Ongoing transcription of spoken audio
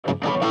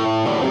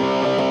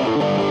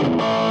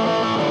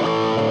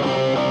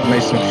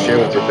made some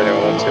shields if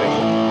anyone wants any.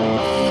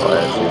 Oh,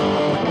 yeah,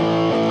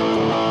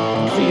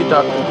 see you,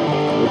 doctor.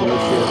 With your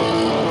shield.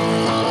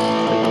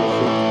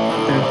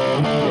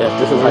 Yes,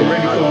 this is how Are you you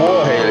ready for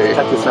war, Haley?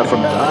 protect yourself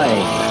from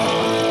dying.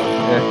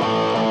 Yeah.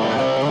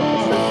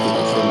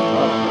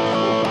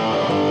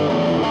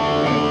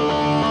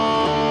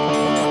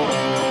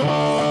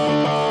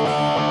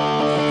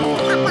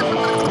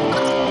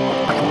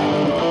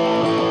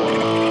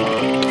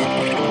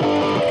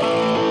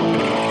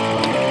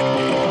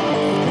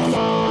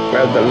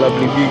 Grab that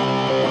lovely view.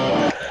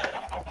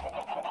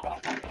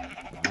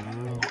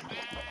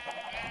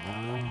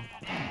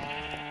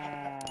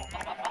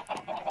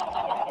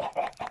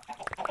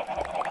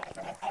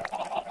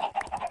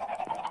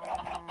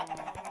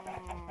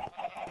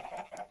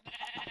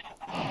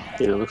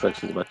 It looks like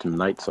she's about to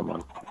knight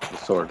someone with a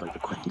sword like the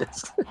queen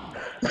does.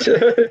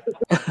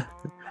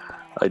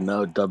 I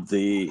now dub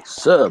the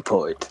Sir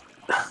Poet.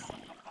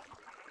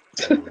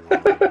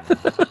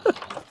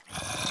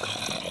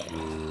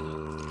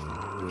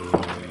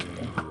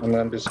 I'm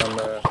gonna do some.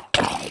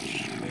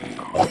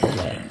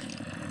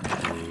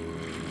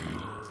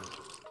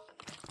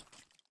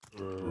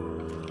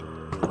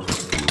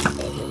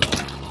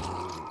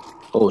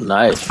 Oh,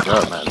 nice.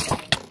 Oh, man.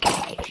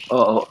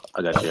 Oh,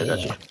 I got you.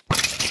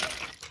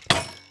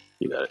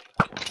 You got it.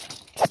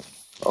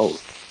 Oh.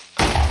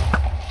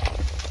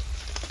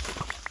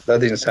 That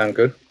didn't sound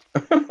good. I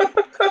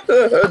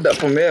heard that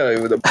from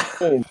here with a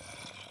boom.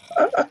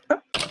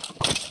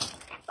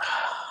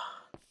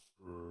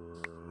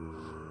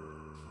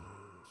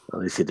 At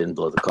least he didn't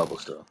blow the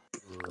cobblestone.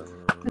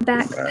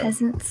 Back,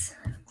 peasants.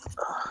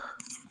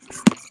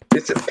 They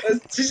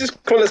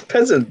just call us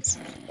peasants.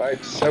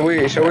 Right, shall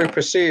we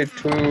proceed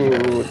to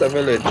the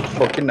village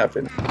for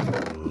kidnapping?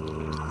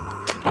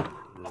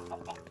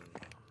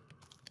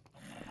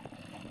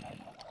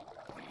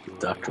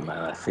 Doctor, man,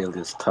 I feel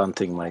this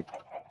taunting might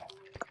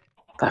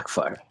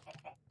backfire.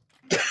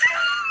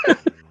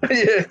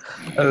 Yeah,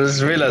 I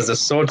just realized the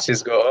sword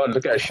she's got on.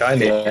 Look at how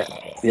shiny.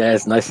 Yeah,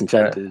 it's nice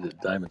enchanted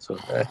diamond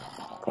sword.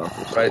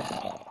 Right.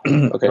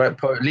 Okay.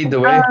 Right, lead the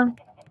way.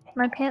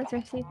 My pants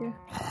are see-through.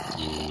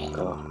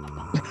 Oh.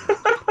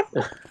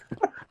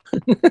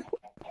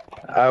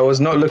 I was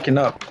not looking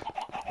up.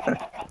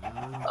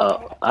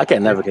 Oh, I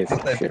can't navigate for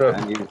shit,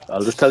 man.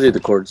 I'll just tell you the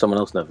chord. Someone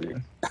else navigate.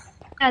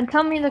 And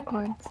tell me the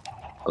chords.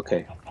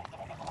 Okay.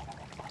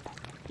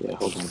 Yeah,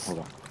 hold on.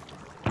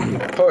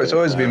 Poet's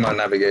always been my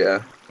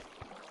navigator.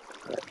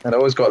 And I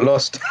always got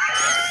lost.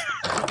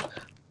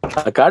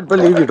 I can't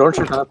believe you don't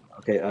shut up.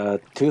 Okay,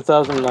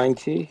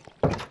 2090,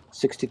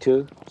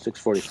 62,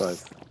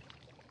 645.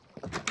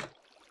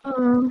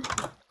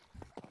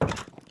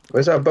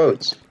 Where's our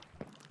boats?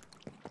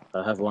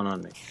 I have one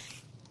on me.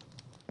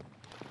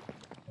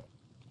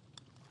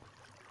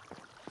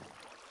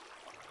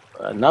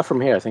 Not from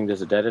here. I think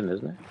there's a dead end,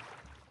 isn't it?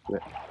 We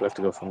have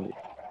to go from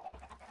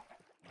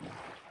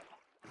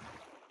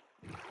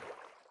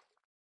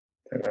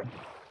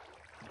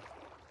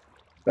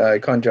the... I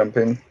can't jump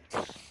in.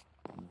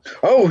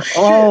 Oh, shit!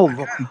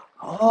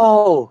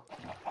 Oh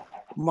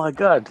my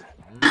god.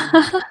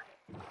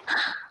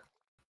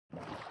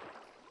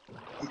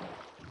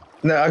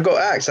 No, I got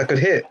axe. I could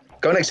hit.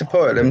 Go next to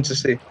Poet. Let me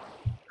just see.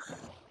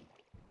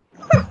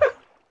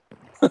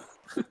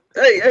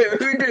 Hey,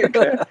 who are you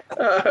doing?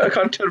 I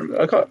can't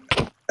tell. I can't.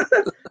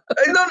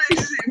 Don't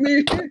exit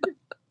me.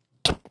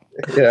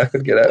 Yeah, I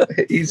could get out.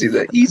 Easy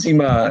there. Easy,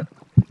 man.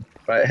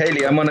 Right,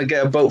 Haley, I'm gonna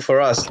get a boat for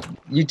us.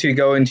 You two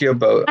go into your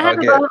boat.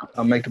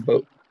 I'll make a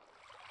boat.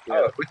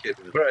 Yeah. Oh, wicked.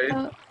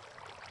 Right.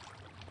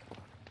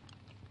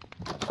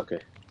 Okay.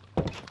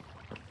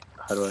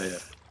 How do I...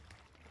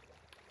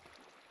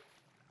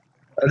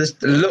 I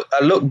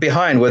looked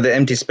behind where the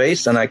empty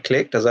space and I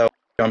clicked as I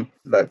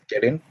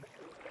get in.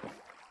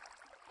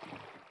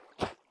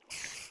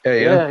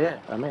 Yeah.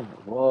 I'm in.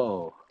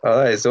 Whoa.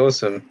 Oh, that is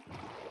awesome.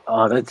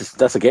 Oh,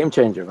 that's a game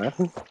changer, man.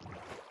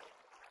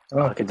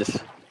 Oh, I can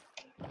just...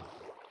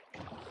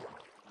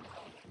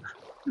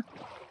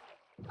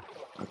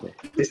 Okay.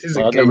 This is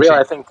a game changer.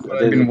 I think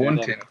I've been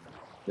wanting.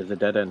 There's a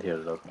dead end here,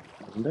 though,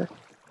 isn't there?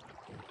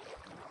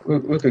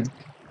 We could...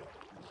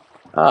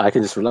 I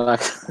can just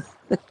relax.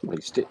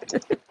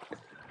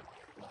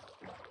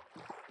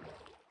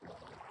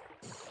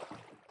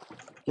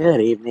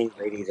 Good evening,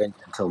 ladies and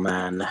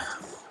gentlemen.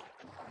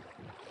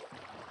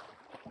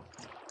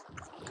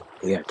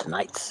 We are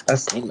tonight's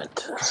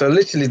entertainment. So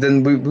literally,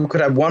 then we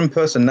could have one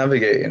person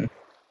navigating,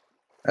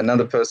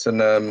 another person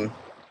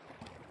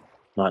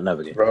not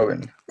navigating,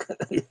 rowing.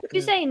 Did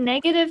you say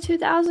negative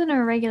 2000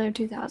 or regular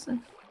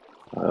 2000?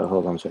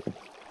 Hold on a second.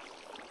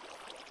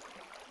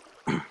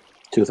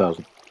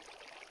 2000.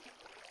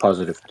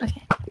 Positive.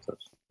 Okay. 2000.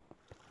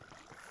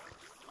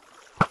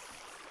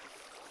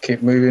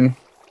 Keep moving.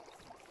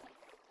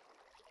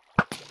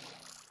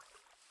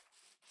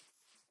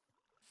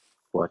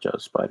 Watch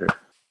out, spider.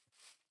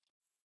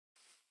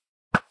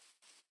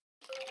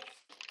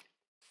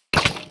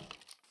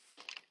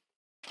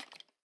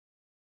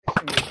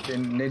 They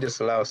need us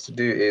allow us to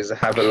do is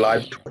have a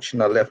live torch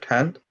in our left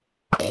hand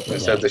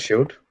instead of the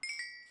shield.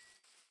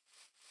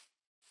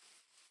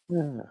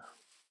 Yeah.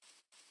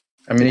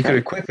 I mean, you could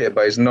equip it,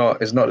 but it's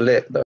not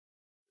lit though.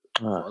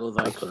 Follow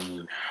that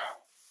plan.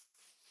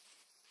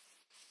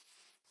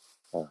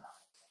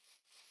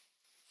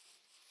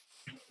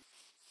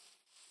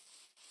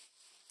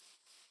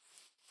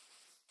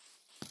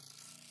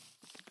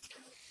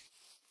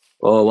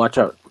 Oh, watch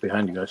out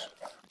behind you guys.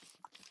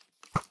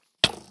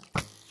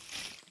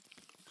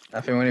 I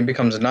think when it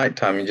becomes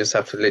nighttime, you just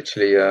have to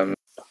literally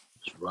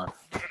Just run.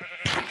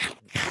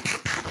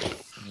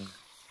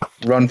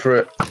 run for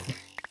it.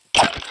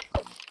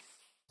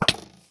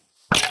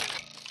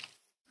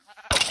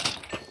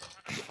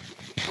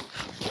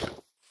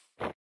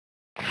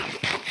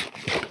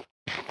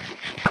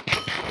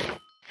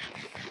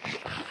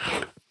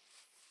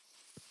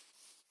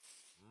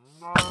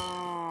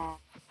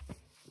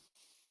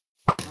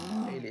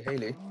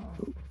 Haley.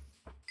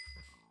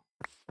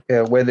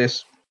 Yeah, wear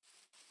this.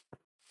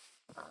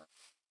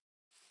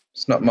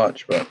 It's not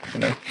much, but you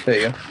know, there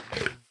you go.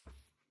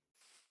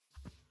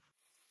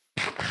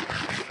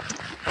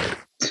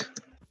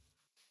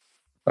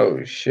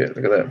 Oh shit,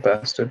 look at that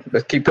bastard.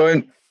 Let's keep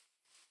going.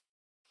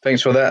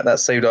 Thanks for that. That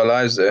saved our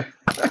lives there.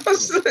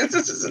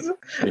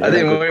 I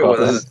didn't wait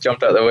while I just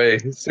jumped out of the way.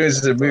 As soon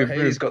as it moved,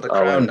 Haley's got the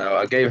crown now.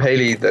 I gave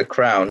Haley the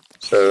crown.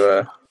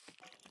 So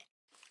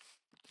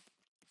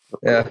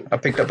yeah, I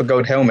picked up a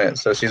gold helmet,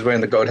 so she's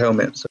wearing the gold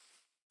helmet. So.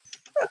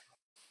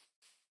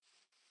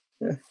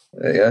 Yeah,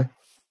 there you go.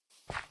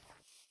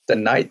 The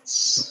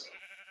Knights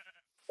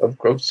of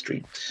Grove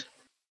Street.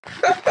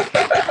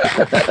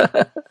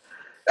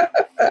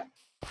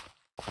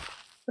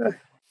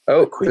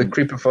 Oh, the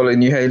creeper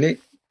following you, Haley.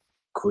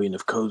 Queen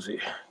of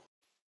Cozy.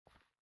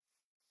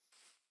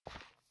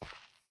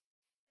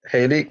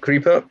 Haley,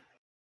 creeper.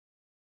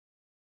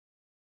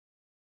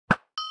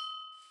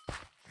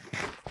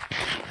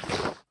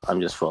 I'm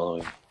just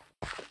following.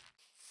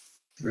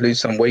 Lose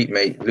some weight,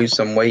 mate. Lose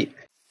some weight.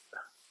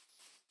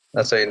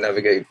 That's how you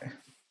navigate.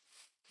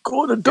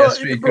 Gonna die.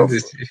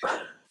 Yes,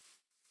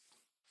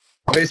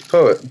 Where's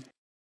Poet?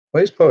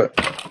 Where's Poet?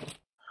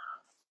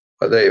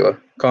 Oh, there you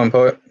are. Come on,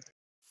 Poet.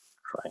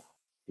 Trying.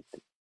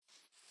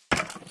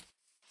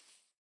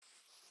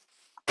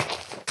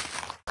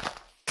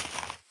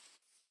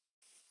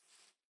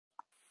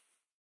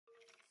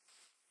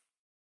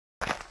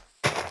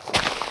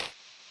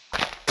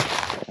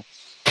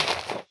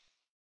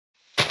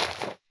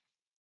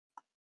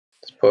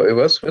 Poet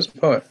was? Where's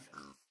Poet?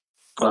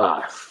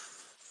 Ah,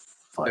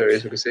 there he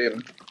is. We can see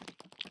him.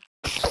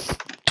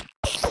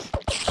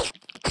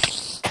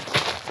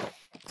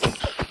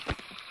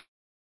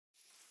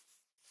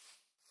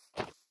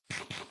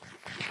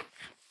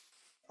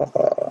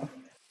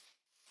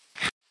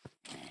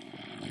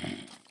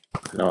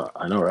 No,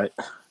 I know, right?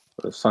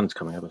 The sun's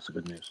coming up. That's the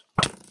good news.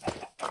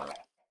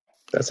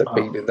 That's a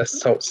big. That's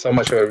so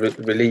much of a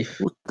relief.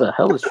 What the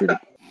hell is shooting?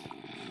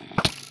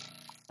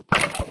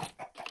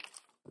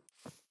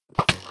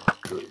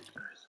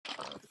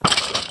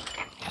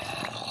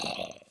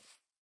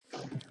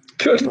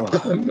 Good.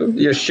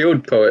 Your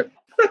shield, Poet.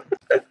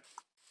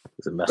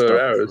 Is it messed up?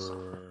 Arrows.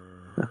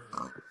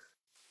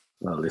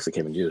 Well, at least it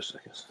came in use, I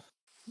guess.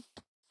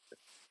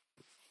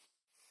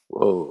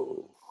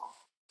 Whoa.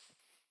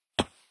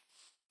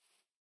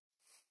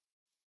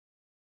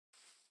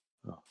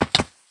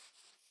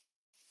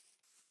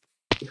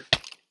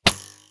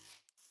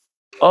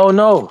 Oh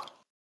no!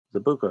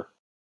 Zabooka.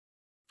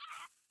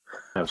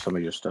 I have some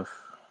of your stuff.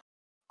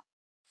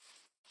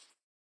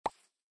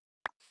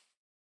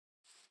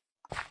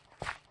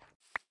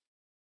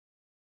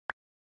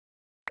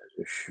 There's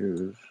your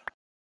shoes.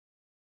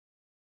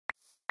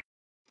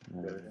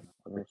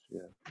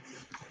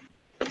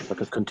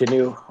 Let us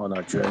continue on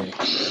our journey.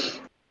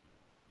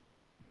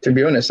 To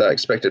be honest, I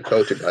expected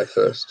Poe to die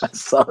first. I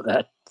saw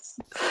that.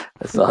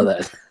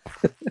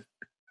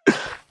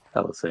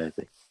 I will say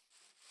anything.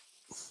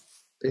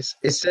 It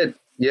said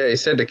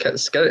the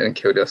skeleton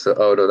killed us.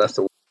 Oh no, that's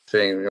the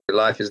thing. Your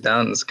life is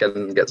down, and the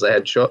skeleton gets a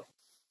headshot.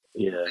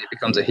 Yeah, he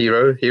becomes a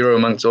hero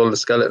amongst all the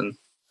skeletons.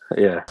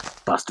 Yeah,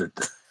 bastard.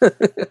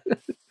 Bastard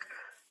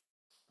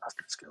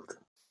skeleton.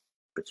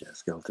 Bitch ass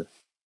skeleton.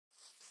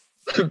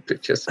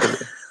 Bitch ass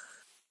skeleton.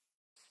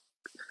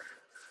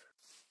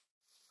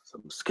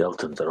 Some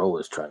skeletons are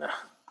always trying to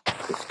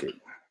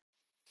escape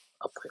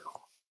uphill.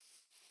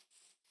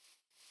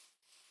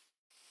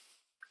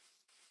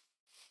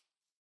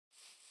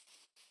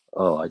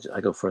 Oh,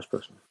 I go first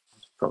person.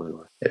 That's probably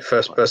why. Yeah,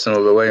 first person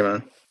all the way,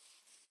 man.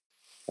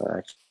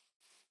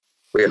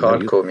 We're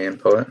hardcore, me and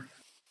Poet.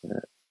 Yeah.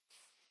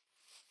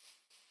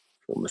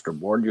 So, Mr.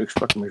 Bourne, you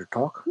expect me to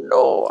talk?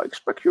 No, I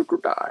expect you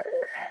to die.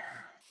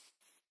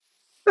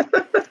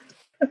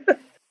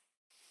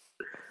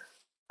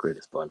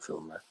 Greatest Bond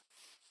film, man.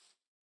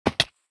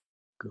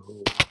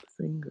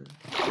 Goldfinger.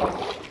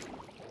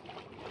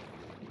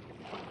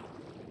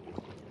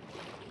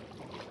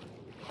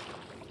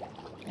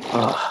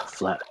 Ah,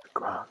 flat at the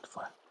ground,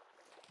 fine.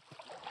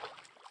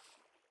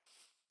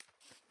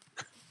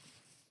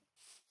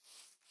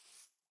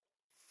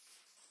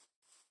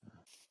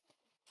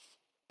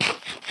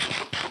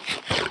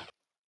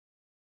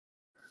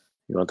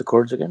 You want the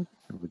cords again?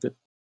 Are we good?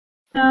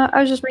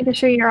 I was just making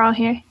sure you're all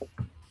here.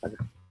 Okay.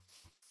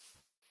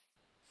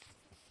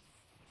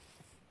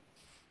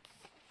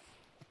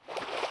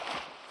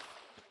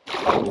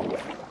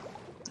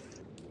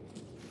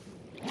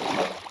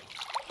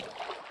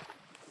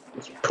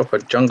 It's proper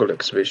jungle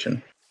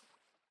exhibition.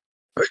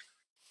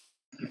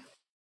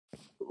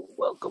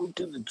 Welcome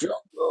to the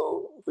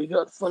jungle. We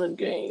got fun and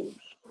games.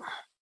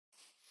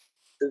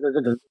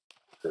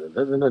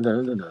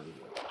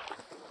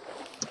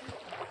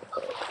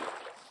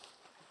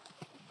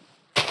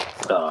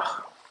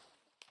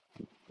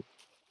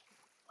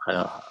 I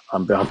know.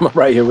 I'm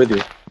right here with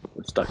you.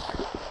 I'm stuck.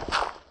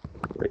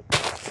 Wait.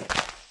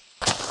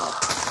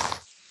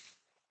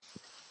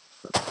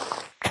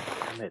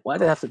 Damn it. Why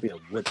did it have to be a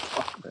whip?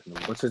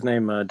 What's his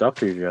name?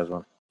 Doctor, you guys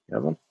want? You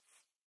have one?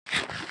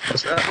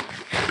 What's that?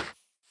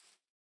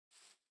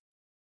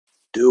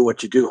 Do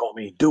what you do,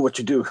 homie. Do what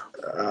you do.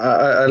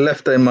 I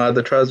left in my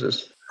other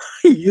trousers.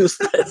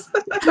 Useless.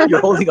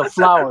 You're holding a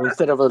flower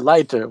instead of a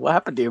lighter. What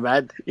happened to you,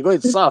 man? You're going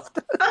soft.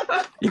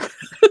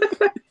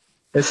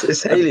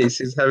 It's Haley.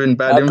 She's having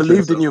bad I influence.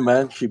 believed in you,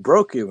 man. She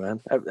broke you, man.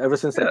 Ever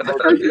since I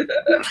told you.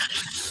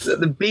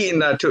 The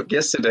beating I took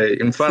yesterday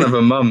in front of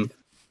her mum.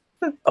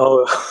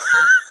 Oh,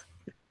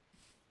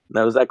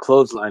 that was that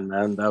clothesline,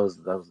 man. That was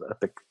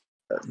epic.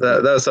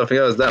 That was something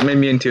else. That made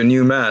me into a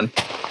new man.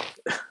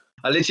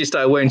 I literally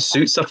started wearing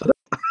suits after that.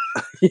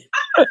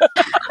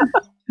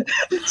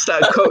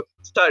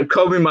 started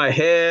combing my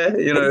hair,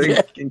 you know,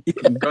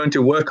 going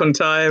to work on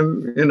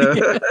time, you know,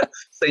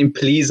 saying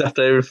please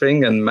after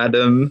everything and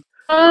madam.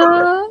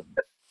 God.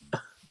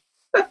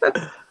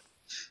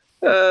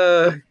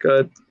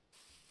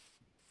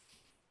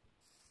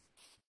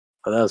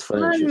 Oh, that was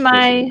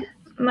funny.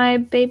 My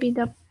baby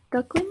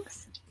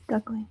ducklings.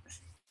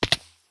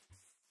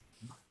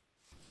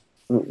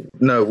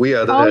 No, we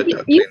are the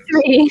ducklings. You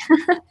three.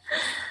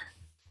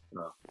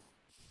 No.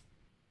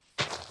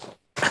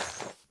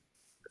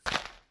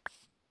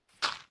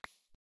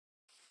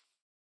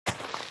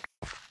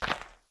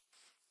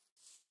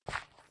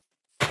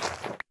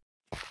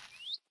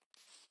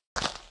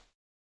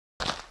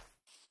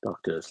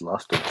 Doctor is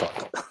lost in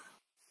thought.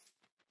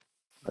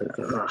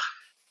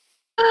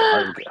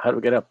 How do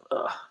we get up?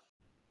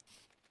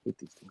 Hate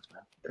these things,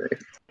 man.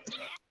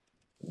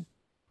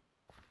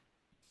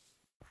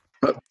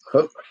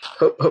 Hop.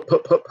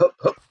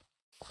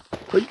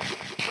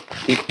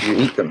 You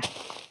eat them.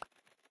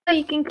 Oh,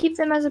 you can keep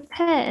them as a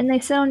pet, and they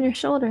sit on your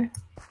shoulder.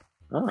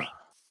 Oh.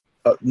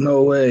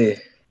 No way.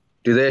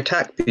 Do they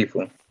attack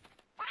people?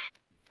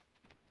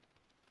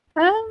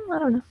 I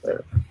don't know.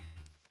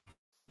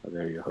 Oh,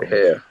 there you go.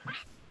 Here.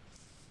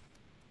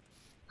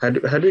 How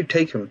do you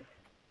take them?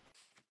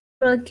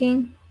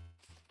 Looking.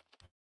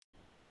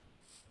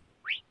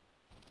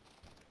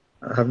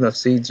 I have enough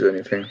seeds or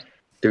anything.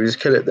 Do we just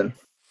kill it then?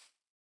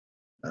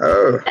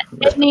 Oh,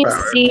 It needs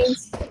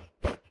seeds.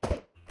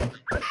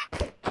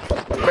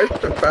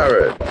 Mr.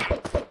 Barrett.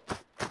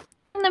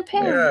 In the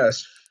pen.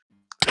 Yes.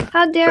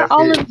 How dare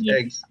all of you?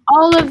 Eggs.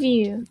 All of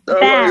you.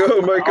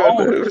 Oh my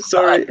god. Oh,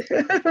 sorry.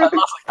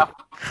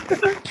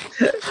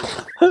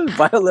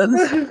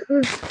 Violence.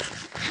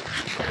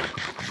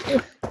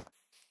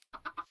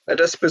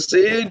 Let us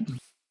proceed.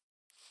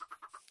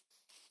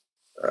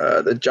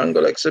 The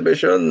jungle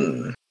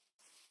exhibition.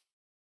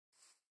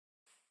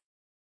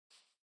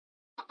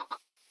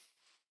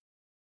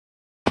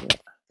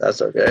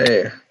 That's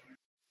okay.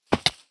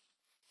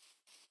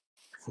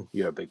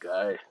 You're a big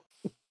guy.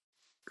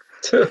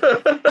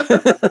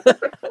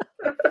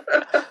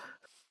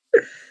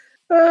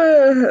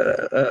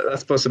 That's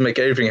supposed to make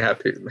everything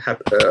happy,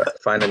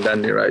 fine and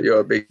dandy, right?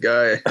 You're a big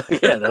guy.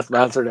 Yeah, that's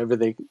answered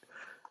everything.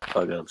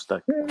 Oh god, I'm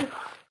stuck.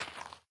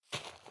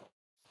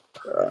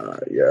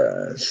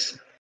 Yes.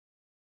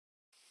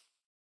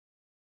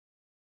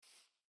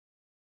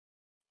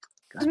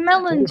 There's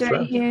melons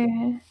right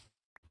here.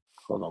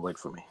 Hold on, wait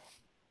for me.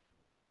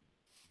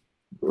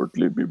 Don't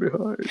leave me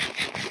behind.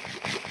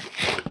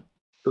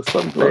 The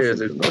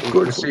sunglasses are not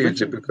good for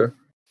vision.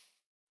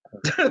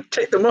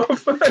 Take them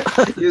off.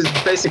 You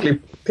just basically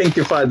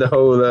pinkified the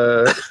whole.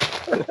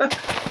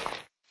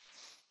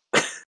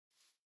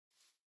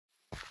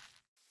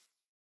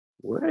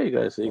 Where are you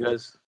guys? Are you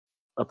guys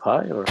up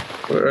high or?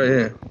 Where are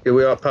you? Yeah,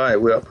 we're up high.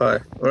 We're up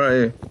high. Where are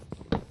you?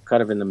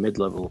 Kind of in the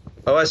mid-level.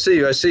 Oh, I see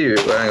you. I see you.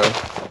 Hang on.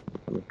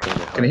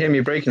 Can you hear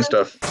me breaking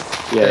stuff?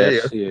 Yeah,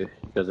 I see you.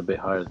 You guys are a bit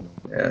higher than me.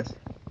 Yes.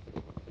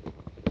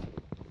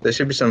 There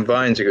should be some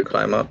vines you could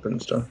climb up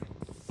and stuff.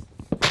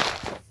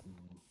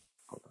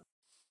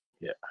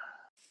 Yeah.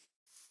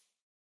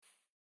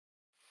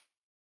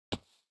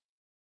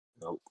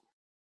 Nope.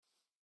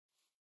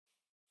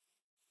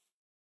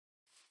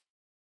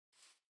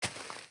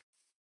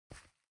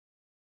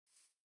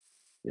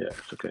 Yeah,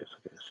 it's okay. It's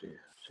okay. See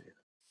you.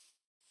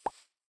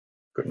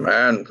 Good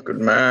man. Good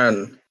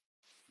man.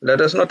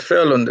 Let us not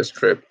fail on this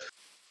trip.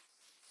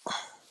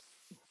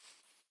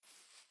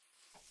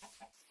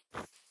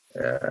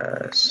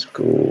 Yes,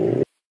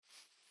 cool.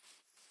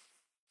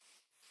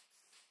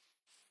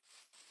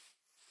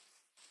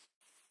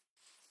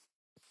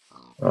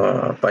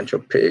 A bunch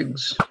of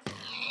pigs.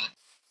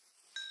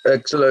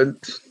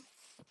 Excellent.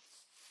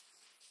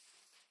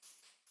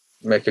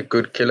 Make a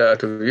good killer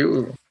out of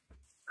you.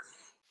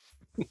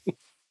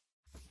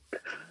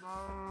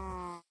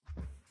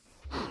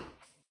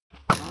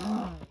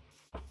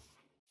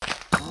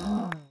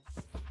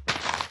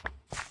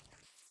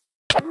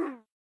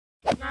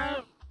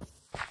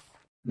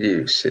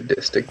 You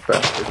sadistic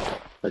bastard.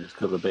 I just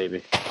killed the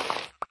baby.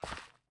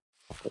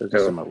 There's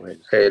just in my way.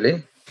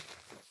 Haley?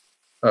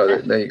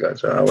 Oh, there you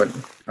guys are. I went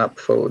up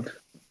forward.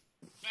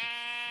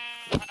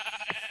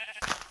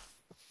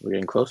 We're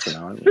getting closer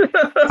now, aren't we?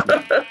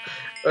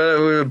 Well,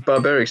 we were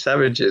barbaric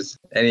savages.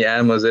 Any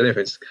animals,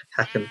 anything, just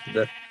hack them to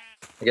death.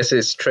 I guess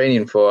it's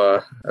training for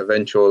our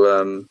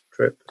eventual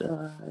trip.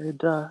 Die,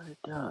 die,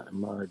 die,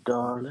 my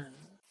darling.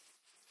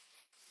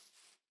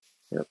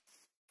 Yep.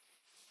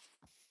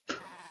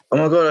 Oh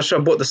my god, I should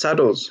have bought the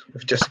saddles,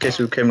 just in case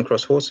we came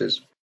across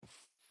horses.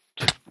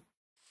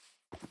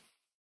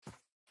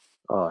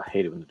 Oh, I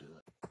hate it when they do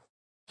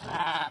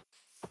that.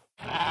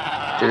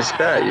 Did it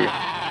spare you?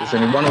 There's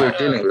only one way of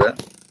dealing with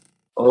it.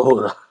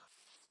 Oh.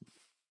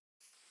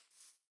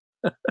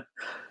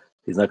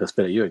 He's not going to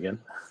spit at you again.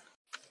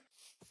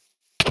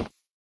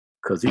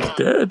 Because he's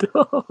dead.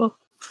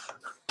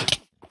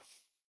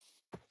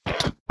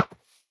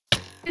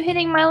 You're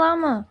hitting my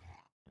llama.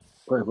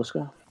 Wait, what's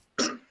going on?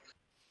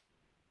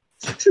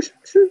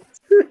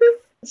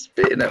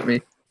 Spitting at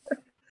me.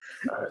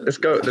 Right, Let's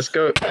go, let's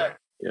go.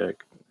 Yeah,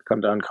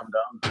 come down, come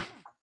down.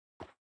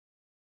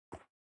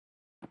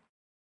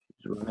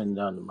 He's running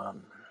down the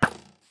mountain.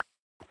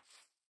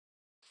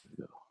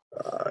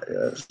 Ah,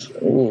 yes.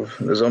 Ooh,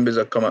 the zombies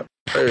have come up.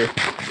 Hey.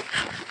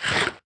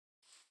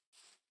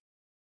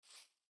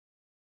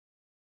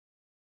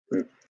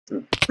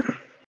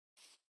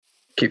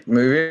 Keep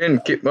moving.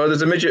 Keep. Oh,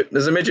 there's a midget.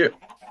 There's a midget.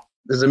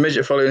 There's a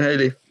midget following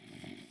Haley.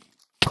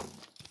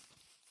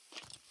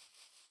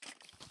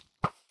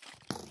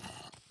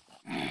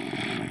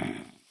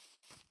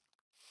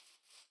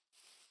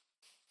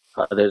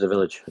 There's a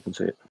village. I can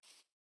see it.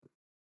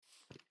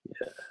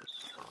 Yes.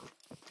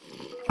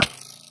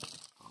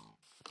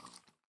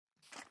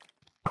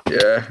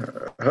 Yeah.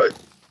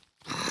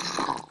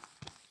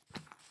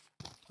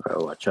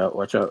 Oh, watch out!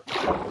 Watch out!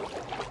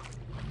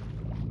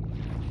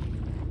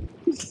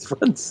 He just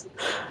runs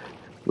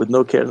with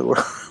no care in the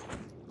world.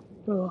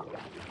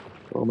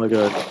 Oh my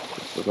god!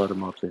 There's a lot of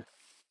mobs here.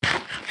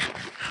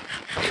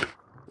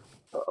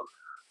 Oh.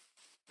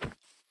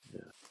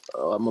 Yeah.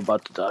 Oh, I'm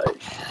about to die.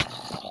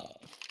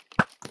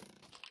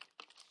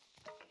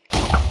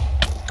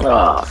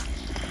 Ah.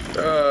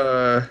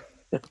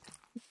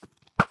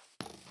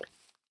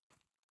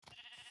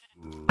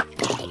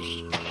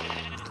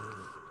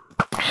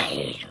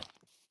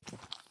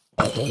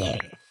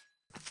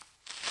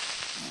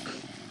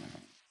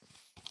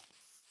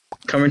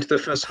 Come into the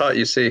first hut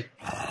you see.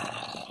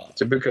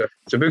 Zabooka.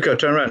 Zabooka,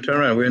 turn around, turn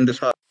around. We're in this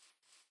hut.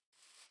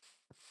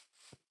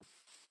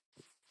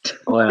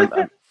 Oh,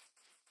 I'm...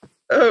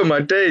 Oh,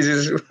 my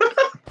days.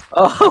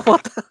 Oh,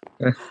 what the...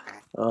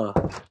 Oh,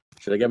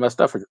 should I get my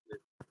stuff? Or...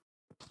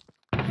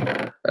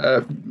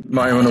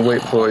 Might want to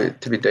wait for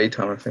it to be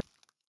daytime, I think.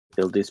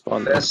 He'll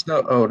despawn. That's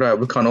not... Oh, right.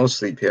 We can't all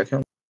sleep here,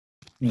 can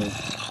we?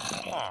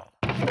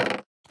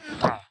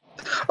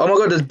 Oh my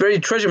god, there's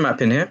buried treasure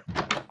map in here.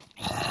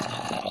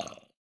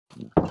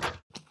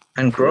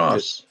 And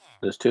grass.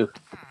 There's two.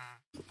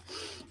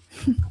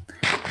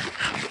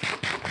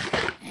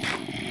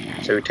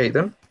 So we take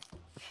them?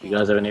 You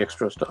guys have any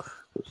extra stuff?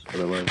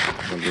 Otherwise,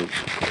 Hang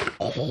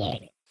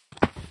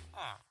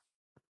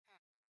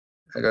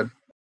on.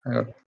 Hang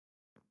on.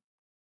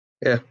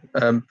 Yeah,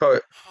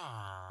 poet.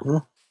 Hmm?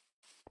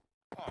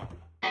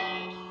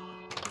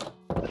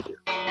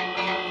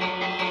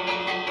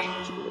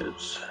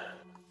 Cheers.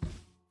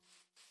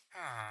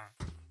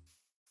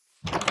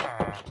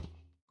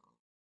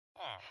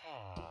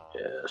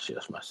 Yes,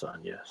 yes, my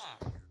son, yes.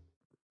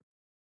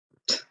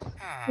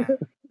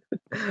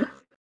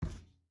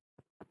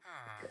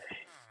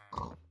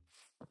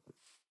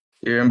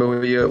 You remember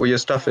where your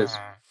stuff is?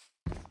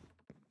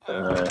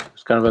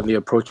 It's kind of on the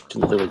approach to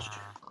the village.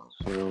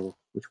 So,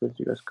 which way did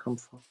you guys come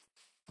from?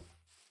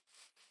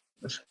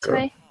 Let's go.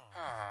 Right.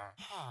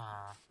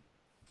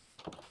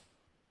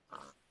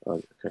 Oh,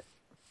 okay.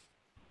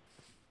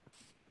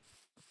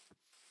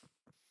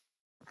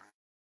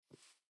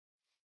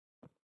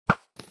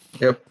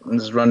 Yep, I'm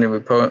just running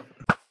with poet.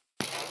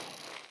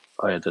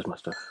 Oh yeah, there's my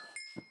stuff.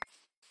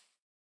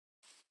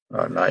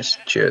 Oh, nice.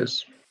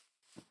 Cheers.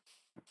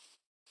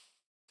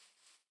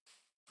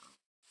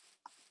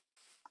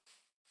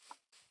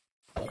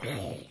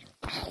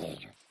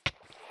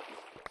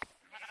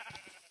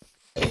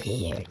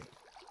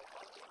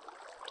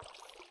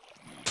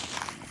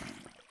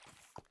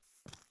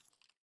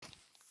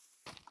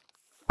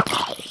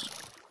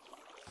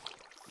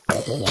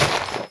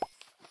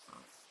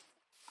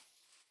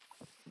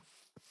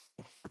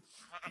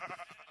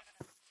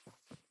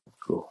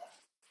 Cool.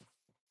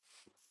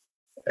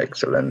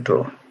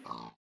 Excellento.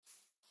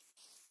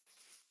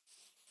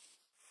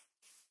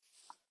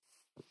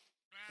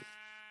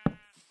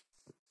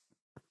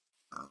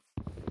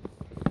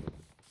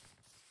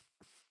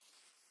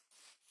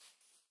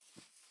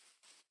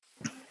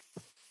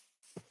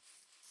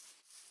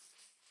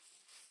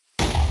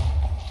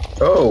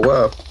 Oh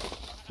wow.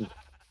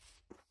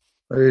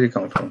 Where did he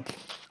come from?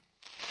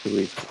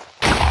 We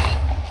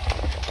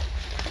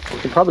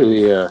can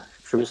probably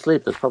should we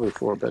sleep? There's probably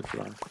 4 beds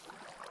around.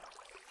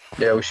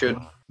 Yeah, we should.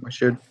 We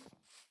should.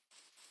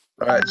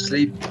 All right,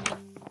 sleep.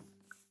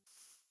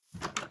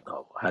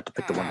 Oh, I had to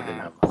pick the one that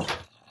didn't have one.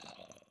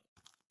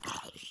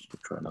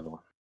 Try another one.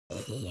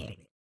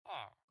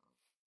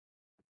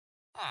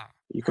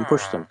 You can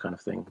push them, kind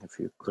of thing, if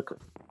you click it.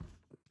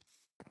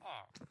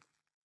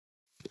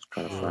 Just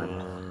trying to find.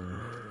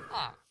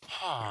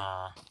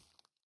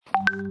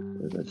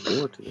 There's a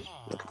door to this.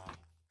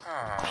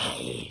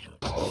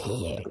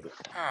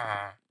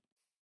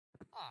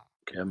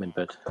 Okay, I'm in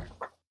bed.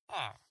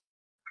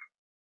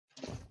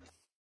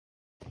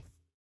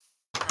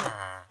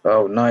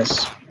 Oh,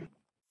 nice.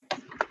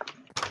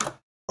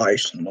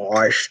 Nice,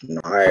 nice,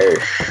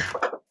 nice.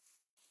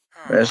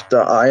 There's the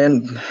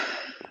iron.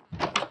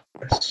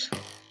 Yes.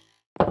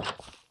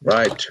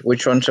 Right,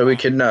 which one shall we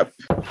kidnap?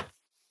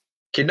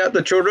 Kidnap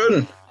the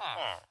children!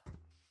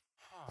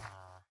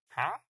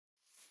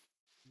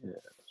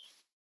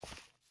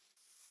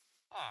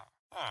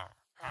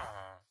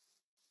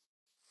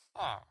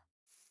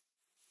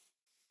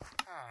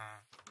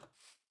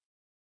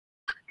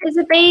 It's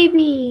a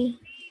baby.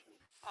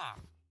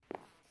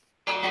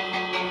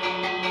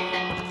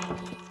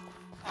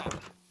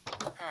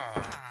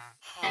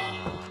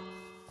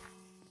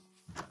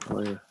 Oh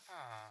yeah,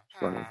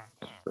 it's running.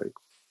 Very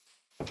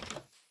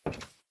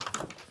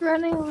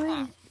Running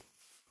away.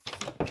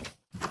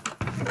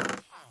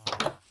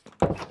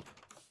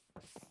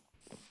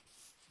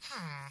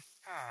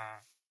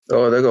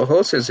 Oh, they got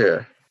horses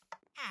here.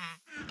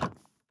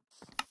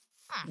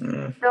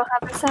 Don't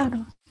have a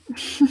saddle.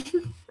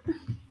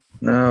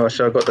 No, I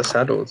should have got the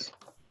saddles.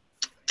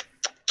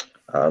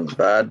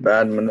 Bad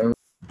maneuver.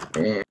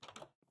 Yeah.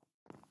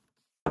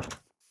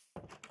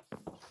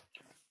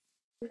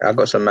 I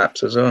got some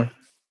maps as well.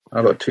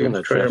 I got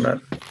 2 treasure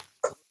maps.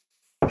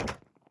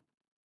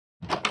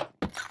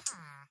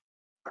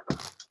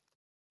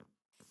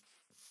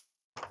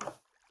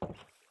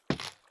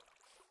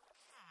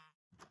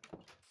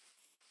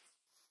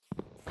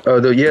 Oh,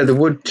 the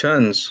wood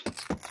turns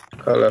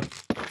color.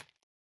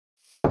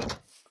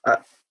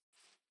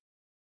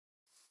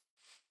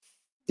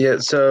 Yeah,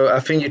 so I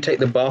think you take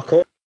the bark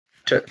off.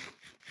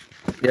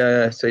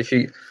 Yeah, so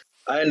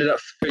I ended up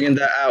figuring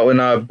that out in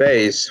our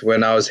base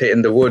when I was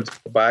hitting the wood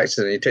by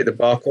accident. You take the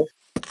bark off.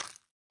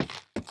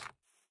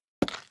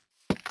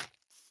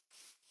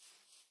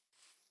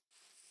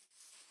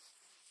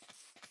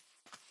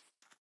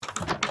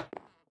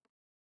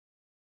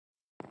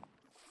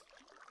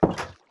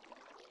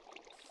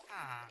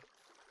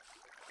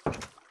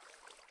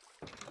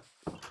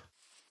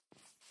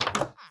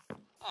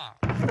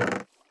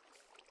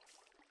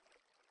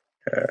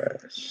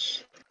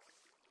 Yes.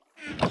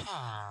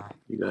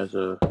 You guys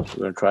are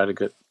gonna try to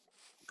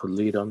put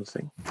lead on this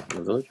thing in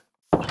the village.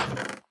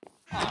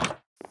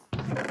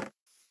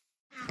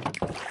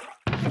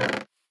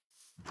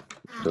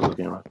 Still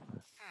looking around.